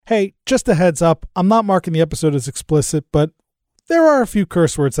Hey, just a heads up, I'm not marking the episode as explicit, but there are a few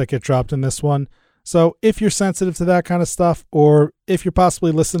curse words that get dropped in this one. So if you're sensitive to that kind of stuff, or if you're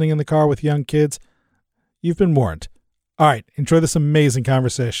possibly listening in the car with young kids, you've been warned. All right, enjoy this amazing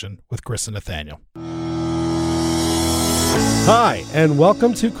conversation with Chris and Nathaniel. Hi, and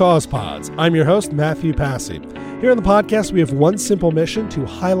welcome to Cause Pods. I'm your host, Matthew Passy. Here on the podcast, we have one simple mission: to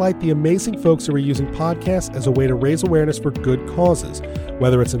highlight the amazing folks who are using podcasts as a way to raise awareness for good causes.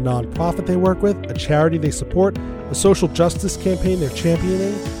 Whether it's a nonprofit they work with, a charity they support, a social justice campaign they're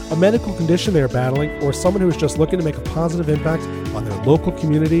championing, a medical condition they're battling, or someone who is just looking to make a positive impact on their local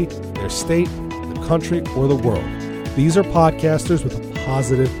community, their state, the country, or the world. These are podcasters with a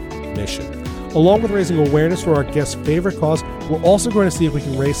positive mission. Along with raising awareness for our guests' favorite cause, we're also going to see if we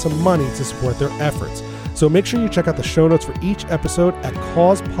can raise some money to support their efforts. So make sure you check out the show notes for each episode at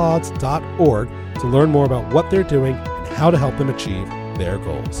causepods.org to learn more about what they're doing and how to help them achieve their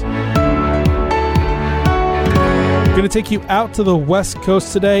goals. I'm going to take you out to the West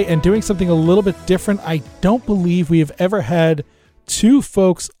Coast today and doing something a little bit different. I don't believe we have ever had two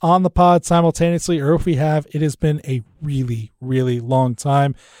folks on the pod simultaneously, or if we have, it has been a really, really long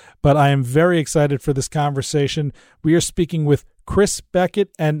time. But I am very excited for this conversation. We are speaking with Chris Beckett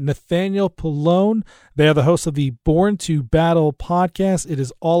and Nathaniel Pallone. They are the hosts of the Born to Battle podcast. It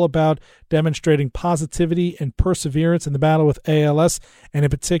is all about demonstrating positivity and perseverance in the battle with ALS. And in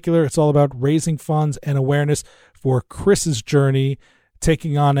particular, it's all about raising funds and awareness for Chris's journey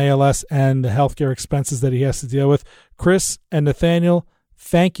taking on ALS and the healthcare expenses that he has to deal with. Chris and Nathaniel,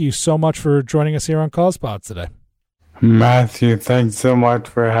 thank you so much for joining us here on CausePods today. Matthew, thanks so much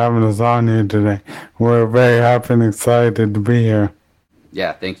for having us on here today. We're very happy and excited to be here.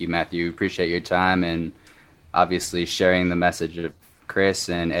 Yeah, thank you, Matthew. Appreciate your time, and obviously sharing the message of Chris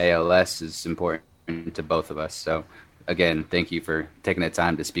and ALS is important to both of us. So again, thank you for taking the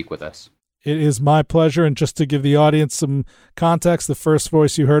time to speak with us. It is my pleasure. And just to give the audience some context, the first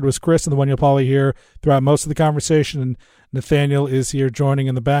voice you heard was Chris, and the one you'll probably hear throughout most of the conversation. And Nathaniel is here joining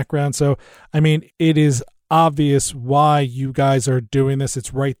in the background. So, I mean, it is obvious why you guys are doing this.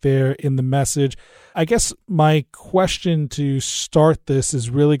 It's right there in the message. I guess my question to start this is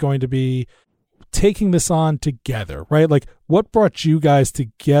really going to be taking this on together, right? Like, what brought you guys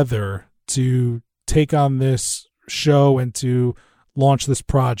together to take on this show and to launch this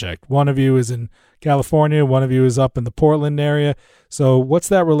project? One of you is in California, one of you is up in the Portland area. So what's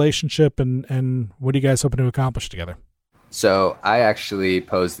that relationship, and what are you guys hoping to accomplish together? So I actually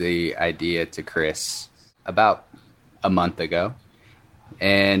posed the idea to Chris about a month ago,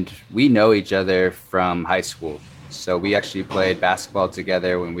 and we know each other from high school. So we actually played basketball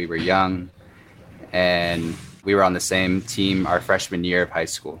together when we were young, and we were on the same team our freshman year of high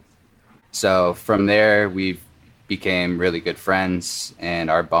school. So from there, we became really good friends, and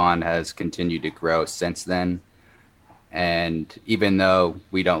our bond has continued to grow since then. And even though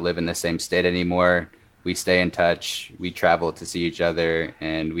we don't live in the same state anymore, we stay in touch, we travel to see each other,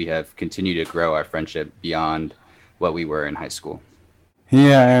 and we have continued to grow our friendship beyond what we were in high school.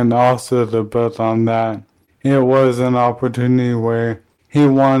 Yeah, and also to build on that, it was an opportunity where he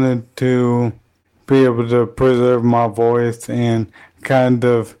wanted to be able to preserve my voice and kind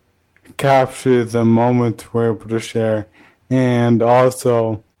of capture the moments we're able to share. And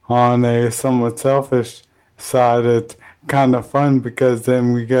also, on a somewhat selfish side, it's kind of fun because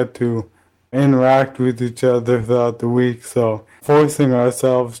then we get to interact with each other throughout the week. So forcing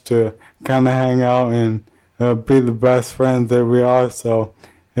ourselves to kind of hang out and be the best friends that we are. So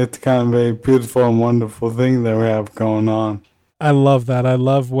it's kind of a beautiful and wonderful thing that we have going on. I love that. I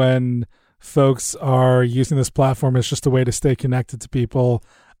love when folks are using this platform as just a way to stay connected to people.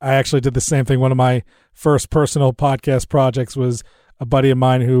 I actually did the same thing. One of my first personal podcast projects was a buddy of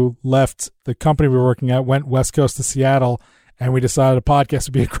mine who left the company we were working at, went West Coast to Seattle, and we decided a podcast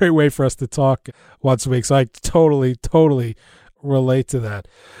would be a great way for us to talk once a week. So I totally relate to that.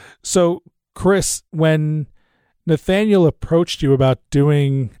 So, Chris, when Nathaniel approached you about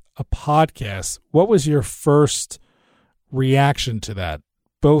doing a podcast, what was your first reaction to that?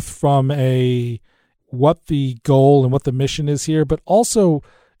 Both from what the goal and what the mission is here, but also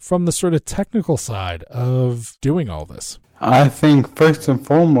from the sort of technical side of doing all this. I think first and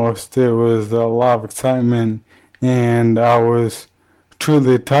foremost, there was a lot of excitement, and I was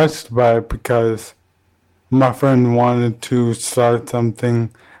truly touched by it because my friend wanted to start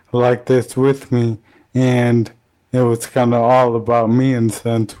something like this with me, and it was kind of all about me in a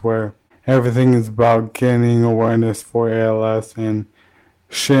sense where everything is about gaining awareness for ALS and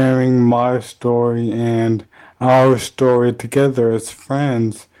sharing my story and our story together as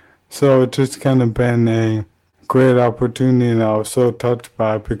friends. So it's just kind of been a great opportunity, and I was so touched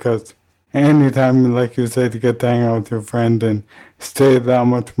by it because anytime, like you said, you get to hang out with your friend and stay that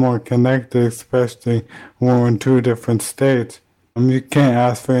much more connected, especially when we're in two different states. You can't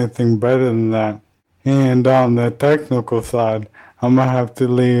ask for anything better than that. And on the technical side, I'm going to have to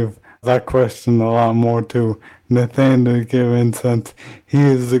leave that question a lot more to Nathaniel Given, since he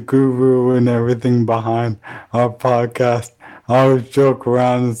is the guru and everything behind our podcast. I always joke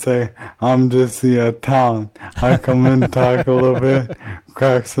around and say, I'm just the talent. I come in, talk a little bit,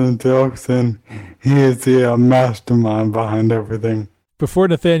 crack some jokes, and he is the mastermind behind everything. Before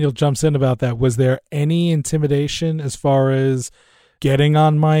Nathaniel jumps in about that, was there any intimidation as far as getting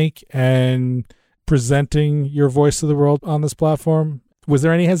on mic and presenting your voice to the world on this platform? Was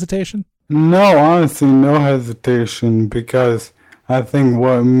there any hesitation? No, honestly, no hesitation, because I think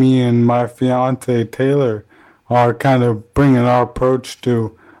what me and my fiance Taylor are kind of bringing our approach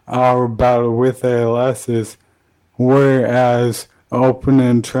to our battle with ALS is we're as open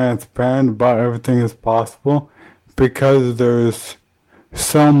and transparent about everything as possible, because there's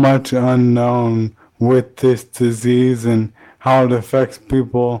so much unknown with this disease and how it affects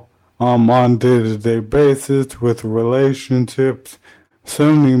people on a day-to-day basis with relationships,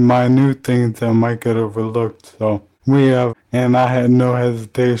 so many minute things that might get overlooked. So and I had no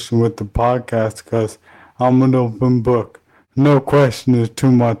hesitation with the podcast because I'm an open book. No question is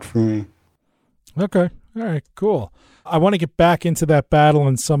too much for me. Okay. All right, cool. I want to get back into that battle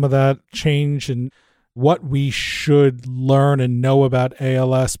and some of that change and what we should learn and know about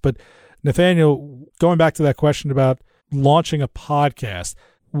ALS. But Nathaniel, going back to that question about launching a podcast,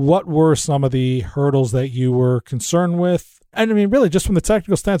 what were some of the hurdles that you were concerned with? And I mean, really, just from the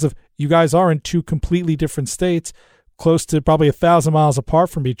technical stance of you guys are in two completely different states, close to probably 1,000 miles apart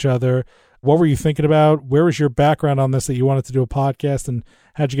from each other. What were you thinking about? Where was your background on this that you wanted to do a podcast, and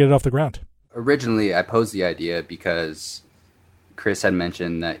how'd you get it off the ground? Originally, I posed the idea because Chris had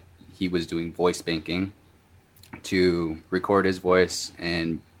mentioned that he was doing voice banking to record his voice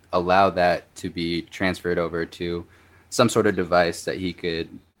and allow that to be transferred over to some sort of device that he could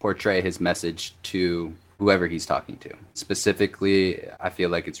portray his message to whoever he's talking to. Specifically, I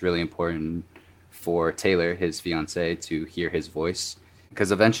feel like it's really important for Taylor, his fiance, to hear his voice,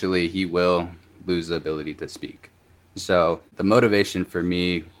 because eventually he will lose the ability to speak. So the motivation for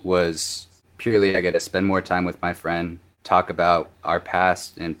me was purely I get to spend more time with my friend, talk about our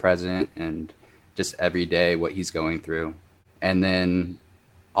past and present and just every day what he's going through, and then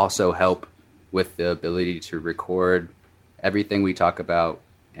also help with the ability to record everything we talk about,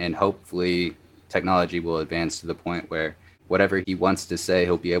 and hopefully technology will advance to the point where whatever he wants to say,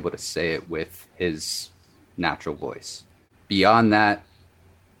 he'll be able to say it with his natural voice. Beyond that,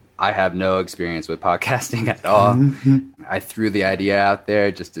 I have no experience with podcasting at all. I threw the idea out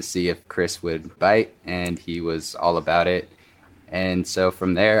there just to see if Chris would bite, and he was all about it. And so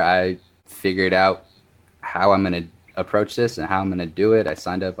from there, I figured out how I'm going to approach this and how I'm going to do it. I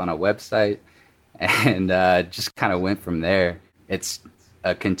signed up on a website and just kind of went from there. It's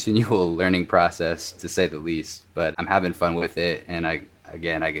a continual learning process, to say the least, but I'm having fun with it. And I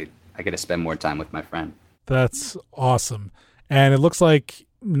get to spend more time with my friend. That's awesome. And it looks like,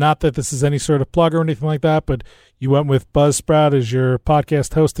 not that this is any sort of plug or anything like that, but you went with Buzzsprout as your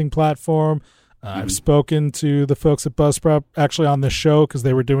podcast hosting platform. I've spoken to the folks at Buzzsprout actually on this show because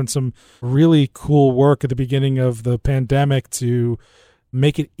they were doing some really cool work at the beginning of the pandemic to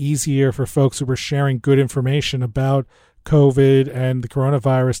make it easier for folks who were sharing good information about COVID and the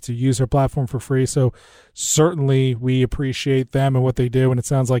coronavirus to use their platform for free. So certainly we appreciate them and what they do. And it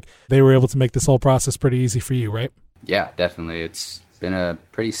sounds like they were able to make this whole process pretty easy for you, right? Yeah, definitely. It's been a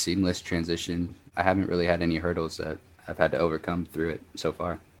pretty seamless transition. I haven't really had any hurdles that I've had to overcome through it so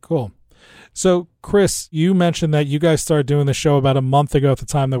far. Cool. So, Chris, you mentioned that you guys started doing the show about a month ago at the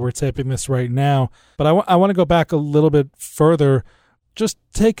time that we're taping this right now. But I want to go back a little bit further. Just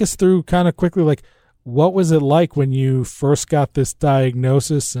take us through kind of quickly, like, what was it like when you first got this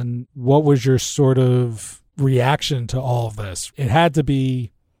diagnosis, and what was your sort of reaction to all of this? It had to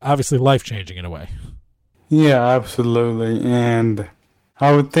be obviously life-changing in a way. Yeah, absolutely. And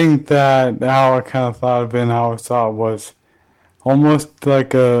I would think that how I kind of thought of it and how I saw it was almost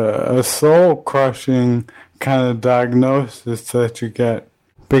like a soul-crushing kind of diagnosis that you get,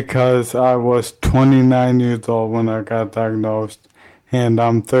 because I was 29 years old when I got diagnosed, and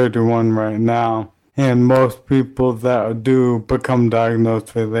I'm 31 right now. And most people that do become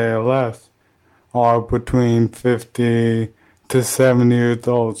diagnosed with ALS are between 50 to 70 years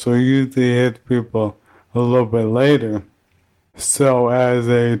old, so it usually hits people a little bit later. So as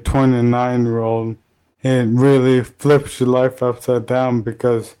a 29-year-old, it really flips your life upside down,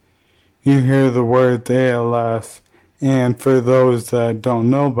 because you hear the word ALS, and for those that don't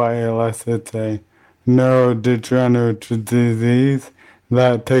know about ALS, it's a neurodegenerative disease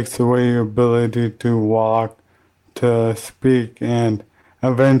that takes away your ability to walk, to speak, and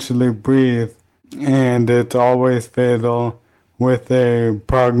eventually breathe. And it's always fatal with a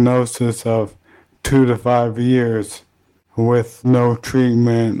prognosis of 2 to 5 years with no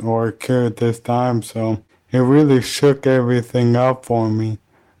treatment or cure at this time. So it really shook everything up for me.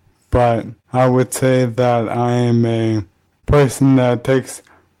 But I would say that I am a person that takes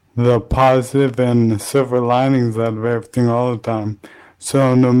the positive and silver linings out of everything all the time.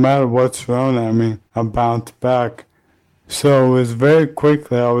 So no matter what's thrown at me, I bounce back. So it was very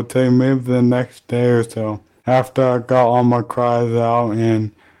quickly, I would say maybe the next day or so, after I got all my cries out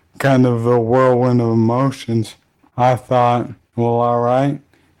and kind of a whirlwind of emotions, I thought, well, all right,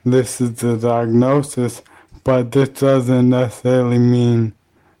 this is the diagnosis, but this doesn't necessarily mean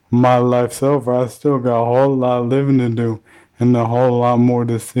my life's over. I still got a whole lot of living to do and a whole lot more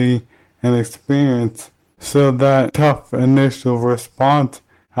to see and experience. So that tough initial response,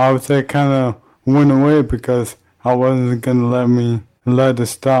 I would say, kind of went away because I wasn't going to let it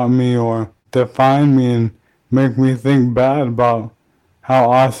stop me or define me and make me think bad about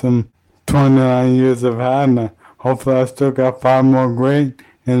how awesome 29 years I've had. And hopefully I still got 5 more great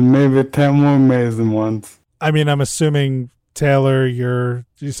and maybe 10 more amazing ones. I mean, I'm assuming, Taylor, did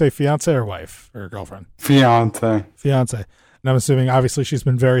you say fiance or wife or girlfriend? Fiance. And I'm assuming, obviously, she's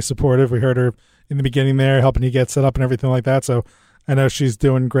been very supportive. We heard her in the beginning there, helping you get set up and everything like that. So I know she's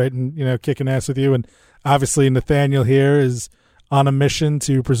doing great and, kicking ass with you. And obviously, Nathaniel here is on a mission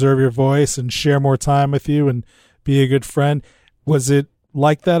to preserve your voice and share more time with you and be a good friend. Was it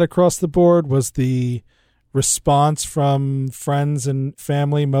like that across the board? Was the response from friends and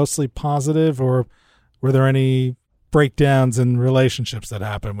family mostly positive, or were there any breakdowns in relationships that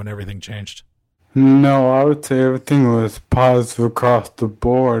happened when everything changed? No, I would say everything was positive across the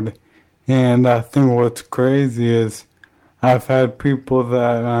board. And I think what's crazy is I've had people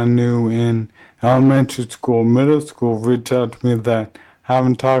that I knew in elementary school, middle school, reach out to me that I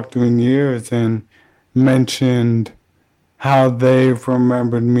haven't talked to in years and mentioned how they've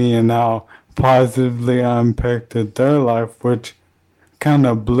remembered me and how positively I impacted their life, which kind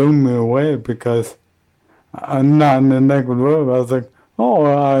of blew me away because I'm not in a negative way. I was like,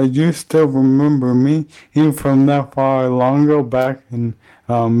 oh, you still remember me even from that far long ago, back in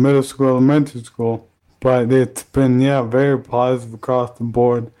middle school, elementary school. But it's been, very positive across the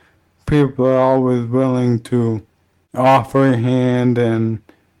board. People are always willing to offer a hand and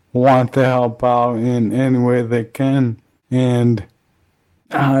want to help out in any way they can. And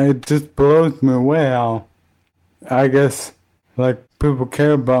it just blows me away how, I guess, people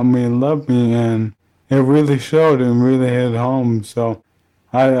care about me and love me, and it really showed and really hit home. So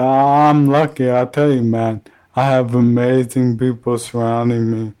I'm lucky, I tell you, man. I have amazing people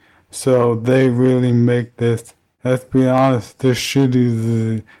surrounding me. So they really make this, let's be honest, this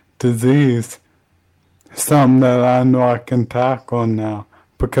shitty disease something that I know I can tackle now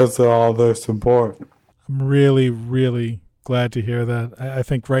because of all their support. I'm really, really glad to hear that. I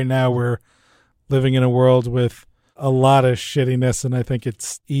think right now we're living in a world with a lot of shittiness, and I think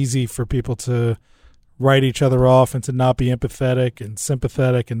it's easy for people to write each other off and to not be empathetic and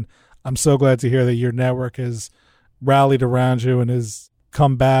sympathetic. And I'm so glad to hear that your network has rallied around you and has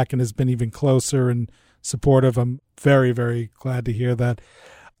come back and has been even closer and supportive. I'm very, very glad to hear that.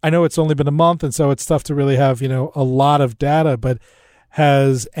 I know it's only been a month, and so it's tough to really have, a lot of data, but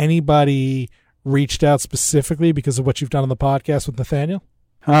has anybody reached out specifically because of what you've done on the podcast with Nathaniel?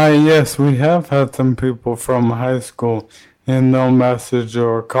 Yes, we have had some people from high school and they'll message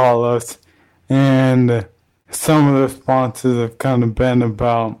or call us, and some of the responses have kind of been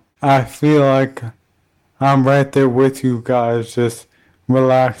about, I feel like I'm right there with you guys, just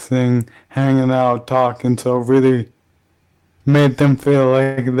relaxing, hanging out, talking. So really made them feel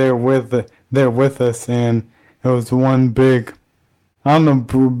like they're with us, and it was one big,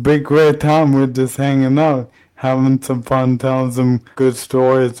 big great time. We're just hanging out, having some fun, telling some good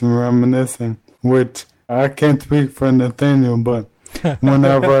stories and reminiscing, which I can't speak for Nathaniel, but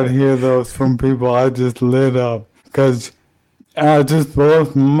whenever I hear those from people, I just lit up, because it just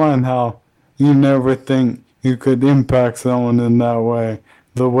blows my mind how you never think you could impact someone in that way,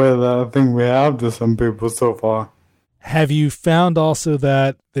 the way that I think we have to some people so far. Have you found also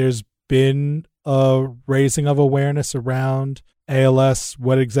that there's been a raising of awareness around ALS,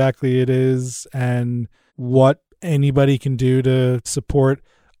 what exactly it is, and what anybody can do to support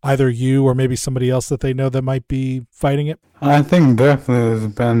either you or maybe somebody else that they know that might be fighting it? I think definitely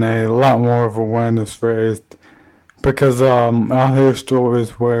there's been a lot more of awareness raised, because I hear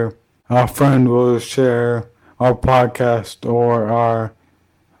stories where a friend will share our podcast or our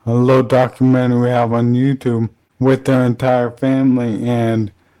little documentary we have on YouTube with their entire family,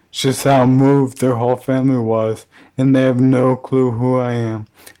 and just how moved their whole family was, and they have no clue who I am,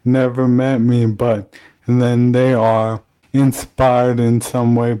 never met me, but then they are inspired in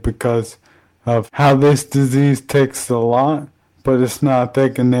some way because of how this disease takes a lot, but it's not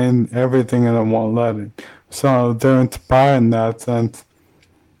taking in everything and it won't let it. So they're inspired in that sense.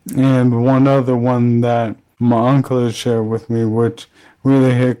 And one other one that my uncle has shared with me, which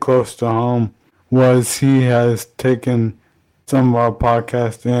really hit close to home, was he has taken some of our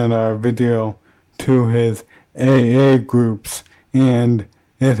podcast and our video to his AA groups, and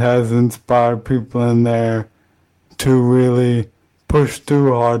it has inspired people in there to really push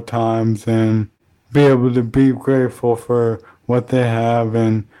through hard times and be able to be grateful for what they have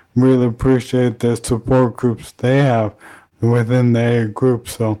and really appreciate the support groups they have within the AA group.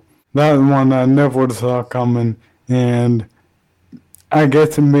 So that one I never would have saw coming, and I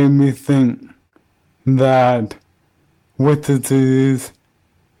guess it made me think that with the disease,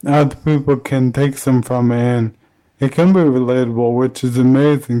 other people can take some from it, and it can be relatable, which is an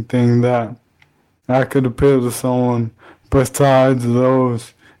amazing thing that I could appeal to someone besides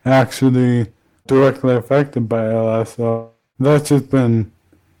those actually directly affected by ALS. So that's been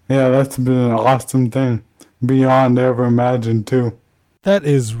an awesome thing, beyond ever imagined too. That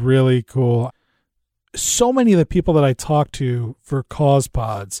is really cool. So many of the people that I talk to for Cause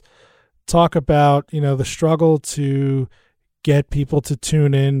Pods talk about, the struggle to get people to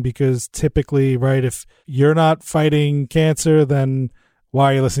tune in, because typically, right, if you're not fighting cancer, then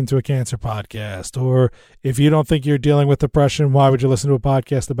why are you listening to a cancer podcast? Or if you don't think you're dealing with depression, why would you listen to a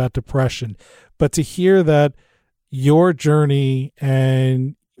podcast about depression? But to hear that your journey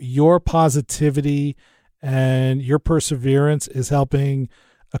and your positivity and your perseverance is helping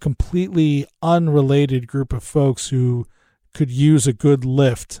a completely unrelated group of folks who could use a good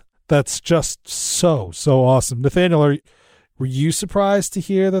lift, that's just so awesome. Nathaniel, were you surprised to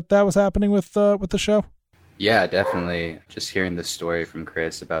hear that was happening with the show? Yeah, definitely. Just hearing the story from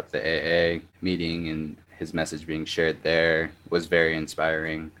Chris about the AA meeting and his message being shared there was very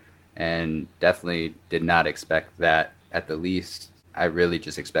inspiring, and definitely did not expect that. At the least, I really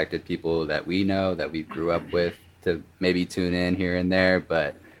just expected people that we know, that we grew up with, to maybe tune in here and there,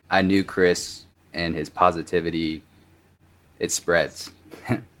 but I knew Chris and his positivity, it spreads.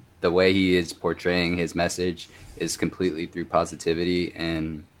 The way he is portraying his message is completely through positivity,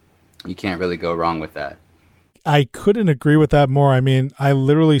 and you can't really go wrong with that. I couldn't agree with that more. I mean, I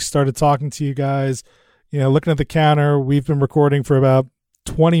literally started talking to you guys, looking at the counter. We've been recording for about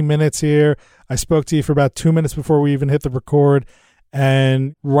 20 minutes here. I spoke to you for about 2 minutes before we even hit the record.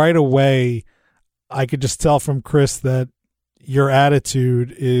 And right away, I could just tell from Chris that your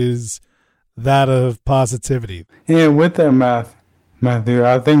attitude is that of positivity. Yeah, with that, Matthew,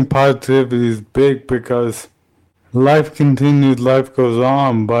 I think positivity is big because life continues, life goes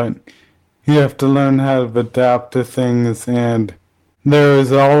on, but you have to learn how to adapt to things, and there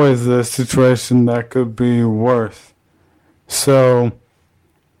is always a situation that could be worse. So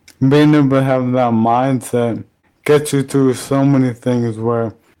being able to have that mindset gets you through so many things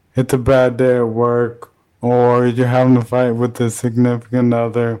where it's a bad day at work or you're having a fight with a significant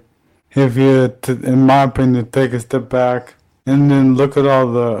other. If you, in my opinion, take a step back and then look at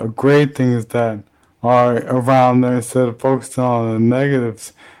all the great things that are around there instead of focusing on the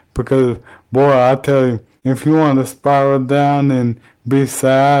negatives. Because, boy, I tell you, if you want to spiral down and be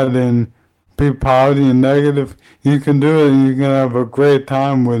sad and be pouty and negative, you can do it, and you can have a great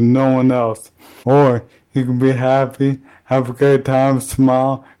time with no one else. Or you can be happy, have a great time,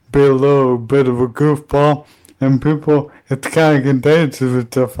 smile, be a little bit of a goofball, and people, it's kind of contagious,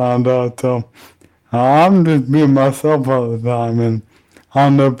 which I found out. So I'm just being myself all the time, and I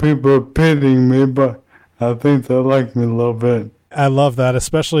don't know if people are pitying me, but I think they like me a little bit. I love that,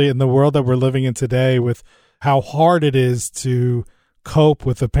 especially in the world that we're living in today with how hard it is to cope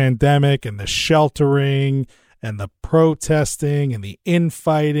with the pandemic and the sheltering and the protesting and the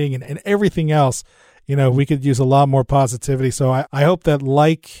infighting and everything else. We could use a lot more positivity. So I hope that,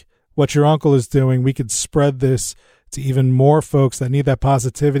 like what your uncle is doing, we could spread this to even more folks that need that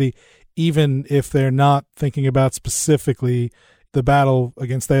positivity, even if they're not thinking about specifically the battle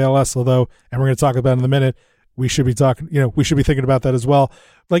against ALS, although, and we're going to talk about it in a minute, we should be thinking about that as well.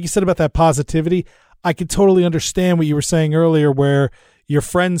 Like you said about that positivity, I could totally understand what you were saying earlier, where your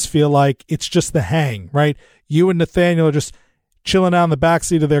friends feel like it's just the hang, right? You and Nathaniel are just chilling out in the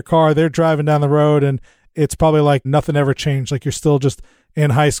backseat of their car. They're driving down the road, and it's probably like nothing ever changed. Like you're still just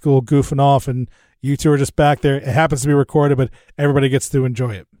in high school goofing off, and you two are just back there. It happens to be recorded, but everybody gets to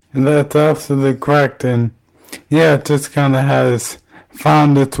enjoy it. That's absolutely correct. And yeah, it just kind of has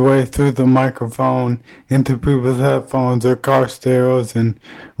found its way through the microphone into people's headphones or car stereos and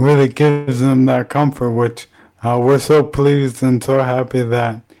really gives them that comfort, which we're so pleased and so happy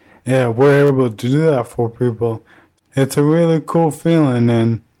that we're able to do that for people. It's a really cool feeling,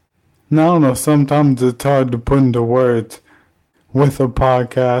 and I don't know, sometimes it's hard to put into words with a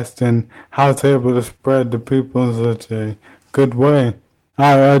podcast and how it's able to spread to people in such a good way.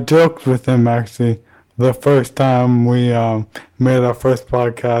 I joked with him actually the first time we made our first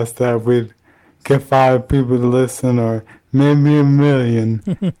podcast that we'd get 5 people to listen or maybe 1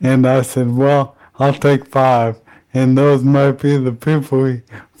 million. And I said, well, I'll take 5. And those might be the people we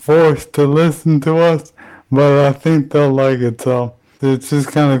forced to listen to us, but I think they'll like it. So it's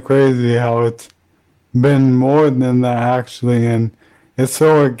just kind of crazy how it's been more than that actually. And it's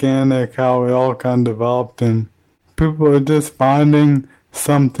so organic how it all kind of developed, and people are just finding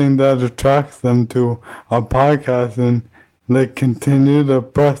something that attracts them to a podcast, and they continue to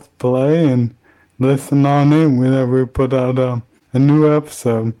press play and listen on in whenever we put out a new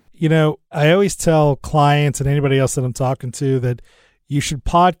episode. You know, I always tell clients and anybody else that I'm talking to that you should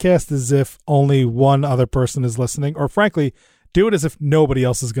podcast as if only one other person is listening, or frankly, do it as if nobody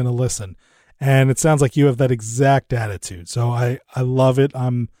else is going to listen. And it sounds like you have that exact attitude. So I love it.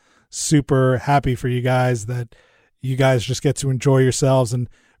 I'm super happy for you guys that you guys just get to enjoy yourselves and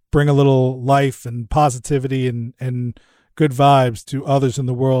bring a little life and positivity and good vibes to others in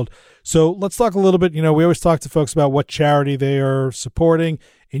the world. So let's talk a little bit. You know, we always talk to folks about what charity they are supporting.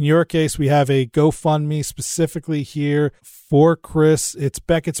 In your case, we have a GoFundMe specifically here for Chris. It's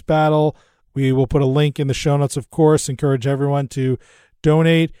Beckett's Battle. We will put a link in the show notes, of course. Encourage everyone to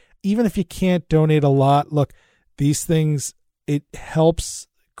donate. Even if you can't donate a lot, look, these things, it helps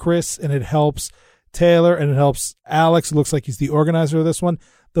Chris and it helps Taylor and it helps Alex. It looks like he's the organizer of this one.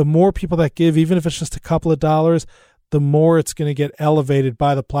 The more people that give, even if it's just a couple of dollars, the more it's going to get elevated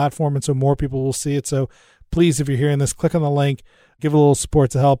by the platform, and so more people will see it. So please, if you're hearing this, click on the link, give a little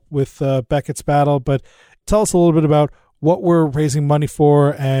support to help with Beckett's Battle. But tell us a little bit about what we're raising money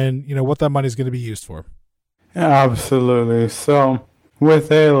for and, you know, what that money is going to be used for. Absolutely. So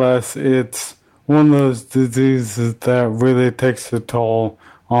with ALS, it's one of those diseases that really takes a toll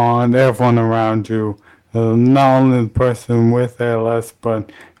on everyone around you. Not only the person with ALS,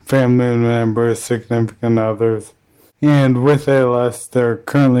 but family members, significant others. And with ALS, there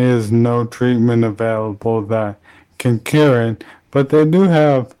currently is no treatment available that can cure it, but they do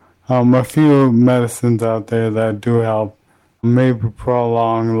have a few medicines out there that do help maybe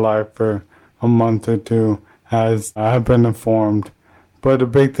prolong life for a month or 2, as I have been informed. But the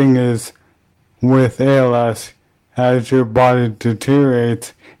big thing is with ALS, as your body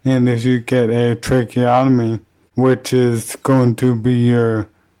deteriorates and as you get a tracheotomy, which is going to be your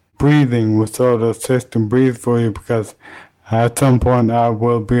breathing, so the system breathe for you, because at some point I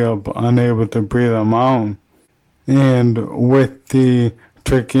will be unable to breathe on my own. And with the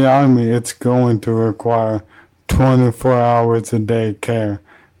tracheotomy, it's going to require 24 hours a day care,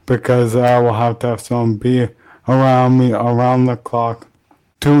 because I will have to have someone be around me around the clock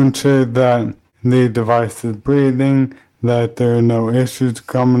to ensure that the device is breathing, that there are no issues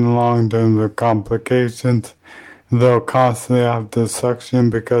coming along during the complications. They'll constantly have to suction,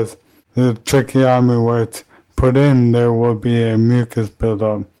 because the tracheotomy where it's put in, there will be a mucus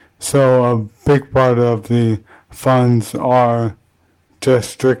buildup. So a big part of the funds are just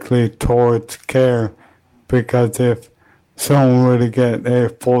strictly towards care, because if someone were to get a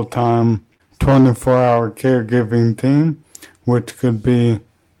full-time 24-hour caregiving team, which could be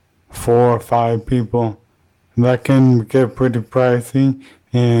 4 or 5 people, that can get pretty pricey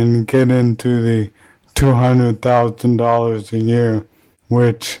and get into the $200,000 a year,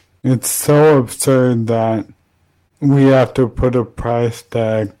 which it's so absurd that we have to put a price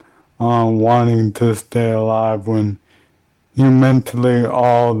tag on wanting to stay alive when you're mentally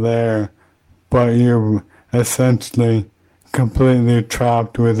all there, but you're essentially completely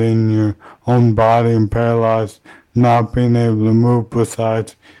trapped within your own body and paralyzed, not being able to move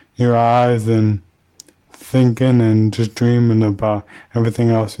besides your eyes and thinking and just dreaming about everything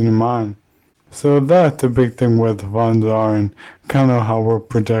else in your mind. So that's the big thing where the funds are, and kind of how we're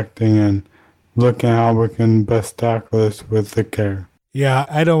projecting and looking how we can best tackle this with the care. Yeah,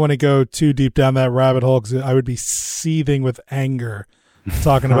 I don't want to go too deep down that rabbit hole because I would be seething with anger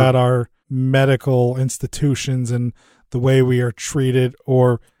talking about our medical institutions and the way we are treated,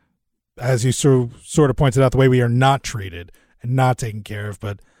 or as you sort of pointed out, the way we are not treated and not taken care of.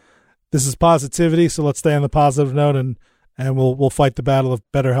 But this is positivity, so let's stay on the positive note, and we'll fight the battle of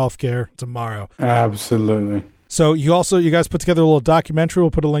better healthcare tomorrow. Absolutely. So you guys put together a little documentary.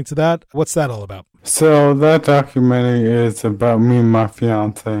 We'll put a link to that. What's that all about? So that documentary is about me and my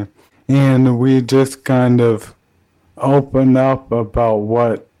fiance. And we just kind of open up about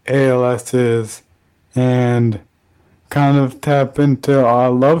what ALS is and kind of tap into our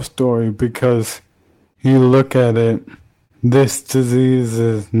love story, because you look at it, this disease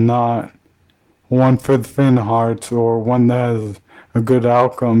is not one for the faint of heart or one that has a good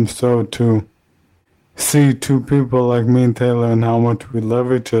outcome. So to see two people like me and Taylor and how much we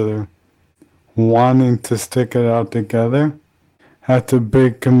love each other wanting to stick it out together, that's a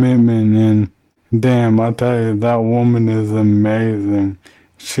big commitment. And damn, I tell you, that woman is amazing.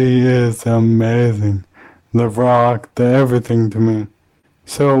 She is amazing. The rock, the everything to me.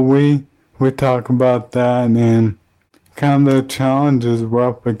 So we talk about that and kind of the challenges we're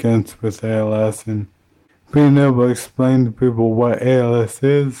up against with ALS, and being able to explain to people what ALS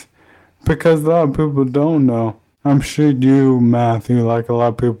is, because a lot of people don't know. I'm sure you, Matthew, like a lot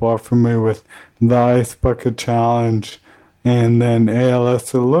of people, are familiar with the Ice Bucket Challenge and then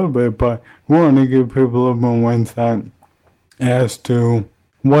ALS a little bit, but we want to give people a little bit more insight as to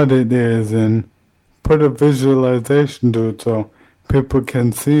what it is and put a visualization to it so people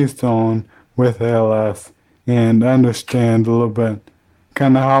can see someone with ALS and understand a little bit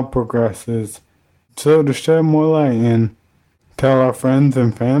kind of how it progresses. So to shed more light and tell our friends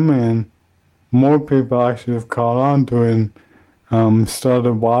and family, and more people actually have caught on to it and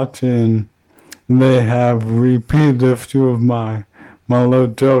started watching. They have repeated a few of my little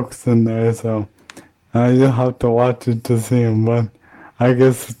jokes in there, so you'll have to watch it to see them, but I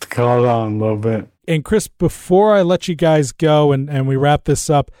guess it's caught on a little bit. And Chris, before I let you guys go and we wrap this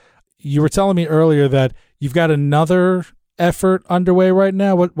up, you were telling me earlier that you've got another effort underway right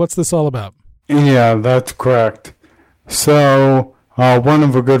now. What's this all about? Yeah, that's correct. So one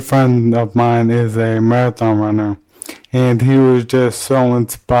of a good friend of mine is a marathon runner, and he was just so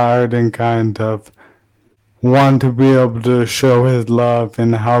inspired and kind of wanted to be able to show his love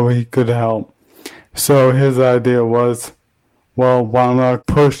and how he could help. So his idea was, well, why not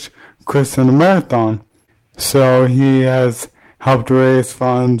push Chris in a marathon? So he has helped raise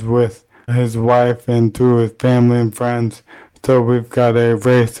funds with his wife and through his family and friends. So we've got a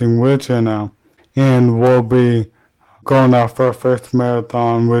racing wheelchair now, and we'll be going out for our first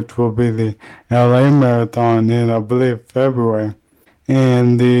marathon, which will be the LA Marathon in, I believe, February.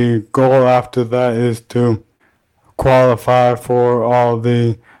 And the goal after that is to qualify for all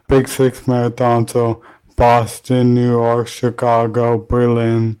the Big Six marathons, so Boston, New York, Chicago,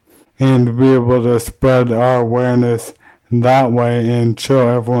 Berlin, and to be able to spread our awareness that way and show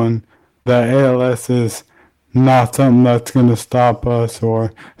everyone that ALS is not something that's going to stop us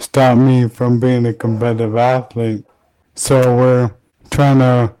or stop me from being a competitive athlete. So we're trying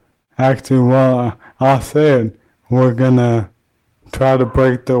to actually, I'll say it, we're going to try to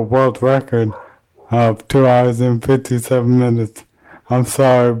break the world record of 2 hours and 57 minutes. I'm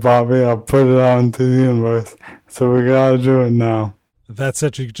sorry, Bobby, I'll put it out into the universe. So we got to do it now. That's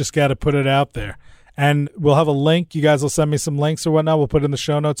it. You just got to put it out there. And we'll have a link. You guys will send me some links or whatnot. We'll put it in the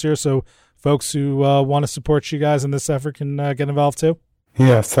show notes here so folks who want to support you guys in this effort can get involved too.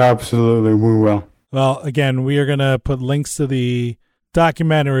 Yes, absolutely. We will. Well, again, we are going to put links to the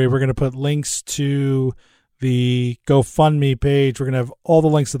documentary. We're going to put links to the GoFundMe page. We're going to have all the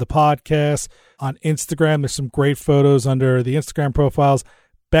links to the podcast on Instagram. There's some great photos under the Instagram profiles.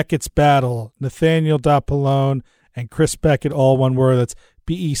 Beckett's Battle, Nathaniel.Pallone, and Chris Beckett, all one word. That's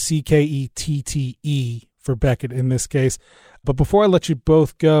Beckette for Beckett in this case. But before I let you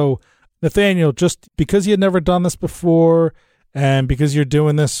both go, Nathaniel, just because you had never done this before and because you're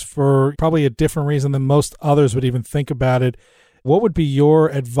doing this for probably a different reason than most others would even think about it, what would be your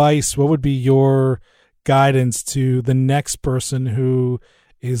advice? What would be your guidance to the next person who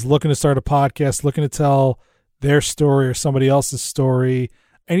is looking to start a podcast, looking to tell their story or somebody else's story,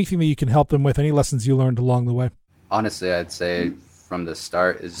 anything that you can help them with, any lessons you learned along the way? Honestly, I'd say from the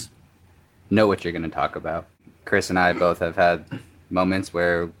start is know what you're going to talk about. Chris and I both have had moments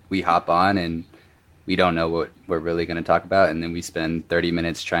where we hop on and we don't know what we're really going to talk about, and then we spend 30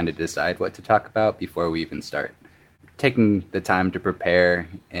 minutes trying to decide what to talk about before we even start. Taking the time to prepare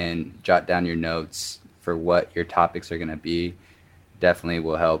and jot down your notes for what your topics are going to be definitely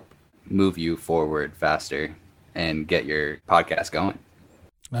will help move you forward faster and get your podcast going.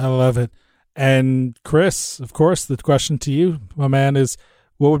 I love it. And Chris, of course, the question to you, my man, is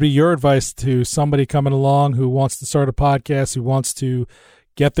what would be your advice to somebody coming along who wants to start a podcast, who wants to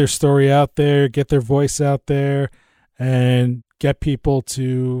get their story out there, get their voice out there, and get people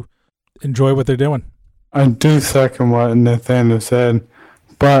to enjoy what they're doing? I do second what Nathaniel said,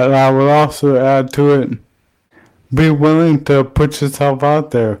 but I would also add to it, be willing to put yourself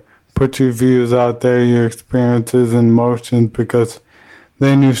out there. Put your views out there, your experiences and emotions, because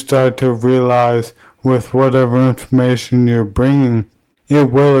then you start to realize with whatever information you're bringing,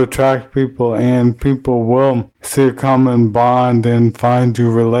 it will attract people and people will see a common bond and find you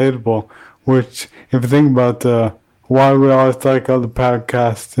relatable, which, if you think about why we always like other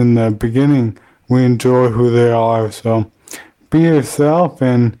podcasts in the beginning, we enjoy who they are. So be yourself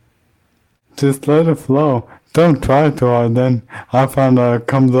and just let it flow. Don't try too hard, then I found it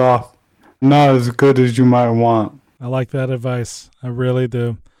comes off not as good as you might want. I like that advice. I really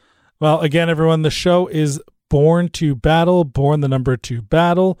do. Well, again, everyone, the show is Born to Battle, Born the number 2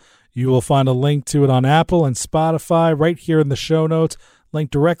 Battle. You will find a link to it on Apple and Spotify right here in the show notes. Link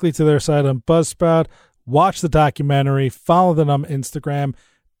directly to their site on Buzzsprout. Watch the documentary. Follow them on Instagram.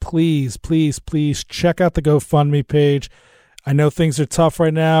 Please, please, please check out the GoFundMe page. I know things are tough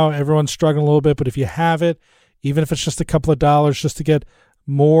right now. Everyone's struggling a little bit, but if you have it, even if it's just a couple of dollars, just to get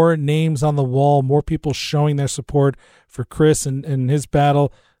more names on the wall, more people showing their support for Chris and his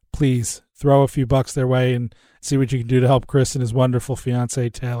battle, please throw a few bucks their way and see what you can do to help Chris and his wonderful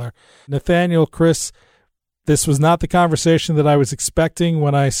fiancee, Taylor. Nathaniel, Chris, this was not the conversation that I was expecting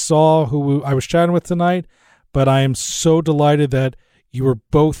when I saw who I was chatting with tonight, but I am so delighted that you were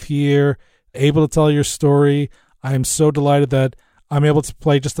both here, able to tell your story. I am so delighted that I'm able to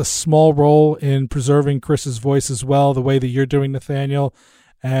play just a small role in preserving Chris's voice as well, the way that you're doing, Nathaniel.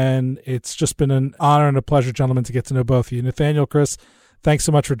 And it's just been an honor and a pleasure, gentlemen, to get to know both of you. Nathaniel, Chris, thanks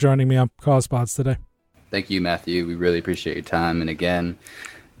so much for joining me on CausePods today. Thank you, Matthew. We really appreciate your time. And again,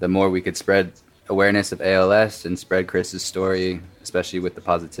 the more we could spread awareness of ALS and spread Chris's story, especially with the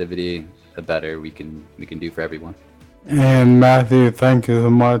positivity, the better we can do for everyone. And Matthew, thank you so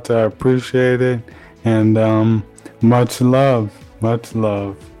much. I appreciate it. And much love. Much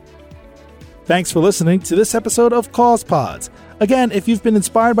love. Thanks for listening to this episode of CausePods. Again, if you've been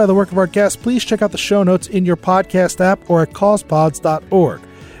inspired by the work of our guests, please check out the show notes in your podcast app or at causepods.org.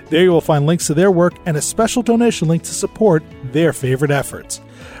 There you will find links to their work and a special donation link to support their favorite efforts.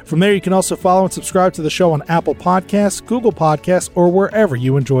 From there, you can also follow and subscribe to the show on Apple Podcasts, Google Podcasts, or wherever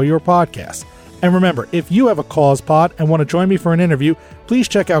you enjoy your podcasts. And remember, if you have a CausePod and want to join me for an interview, please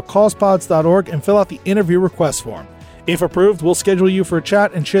check out causepods.org and fill out the interview request form. If approved, we'll schedule you for a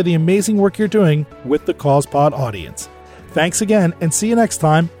chat and share the amazing work you're doing with the CausePod audience. Thanks again, and see you next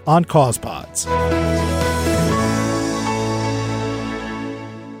time on CausePods.